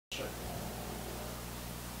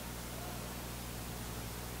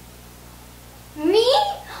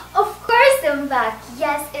back.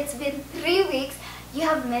 Yes, it's been 3 weeks. You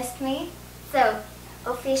have missed me. So,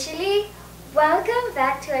 officially, welcome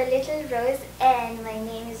back to our little rose, and my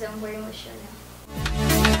name is Wambui.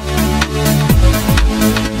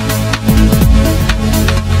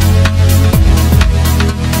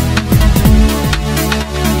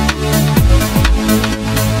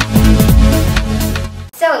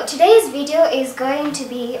 So today's video is going to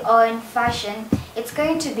be on fashion. It's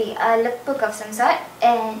going to be a lookbook of some sort,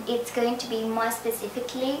 and it's going to be more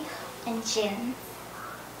specifically on jeans.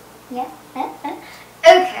 Yeah?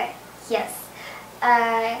 Okay, yes.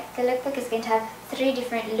 The lookbook is going to have 3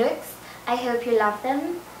 different looks. I hope you love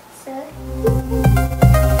them. So...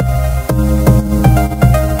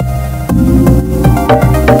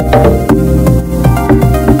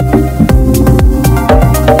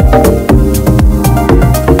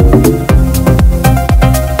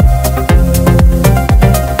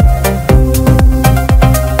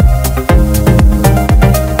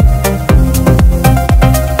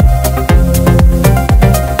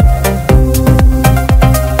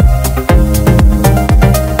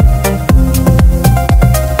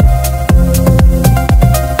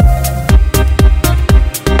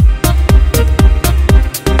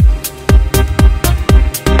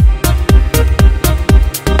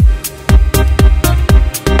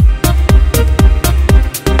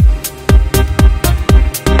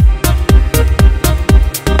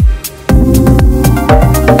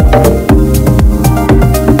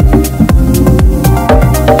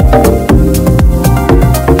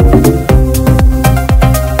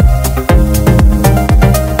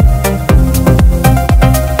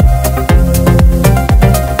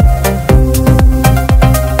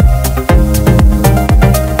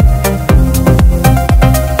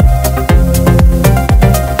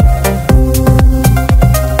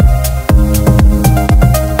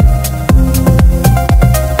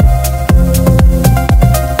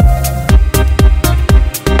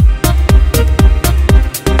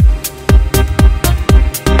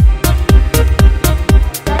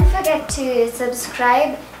 to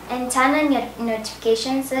subscribe and turn on your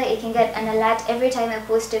notifications so that you can get an alert every time I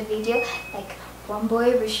post a video, like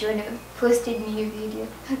Wambui posted new video.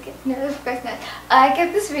 Okay, no, of course not.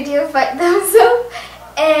 Give this video 5 thumbs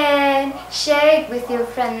up and share it with your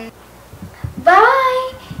friends.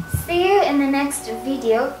 Bye! See you in the next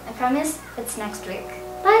video. I promise it's next week.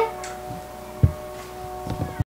 Bye!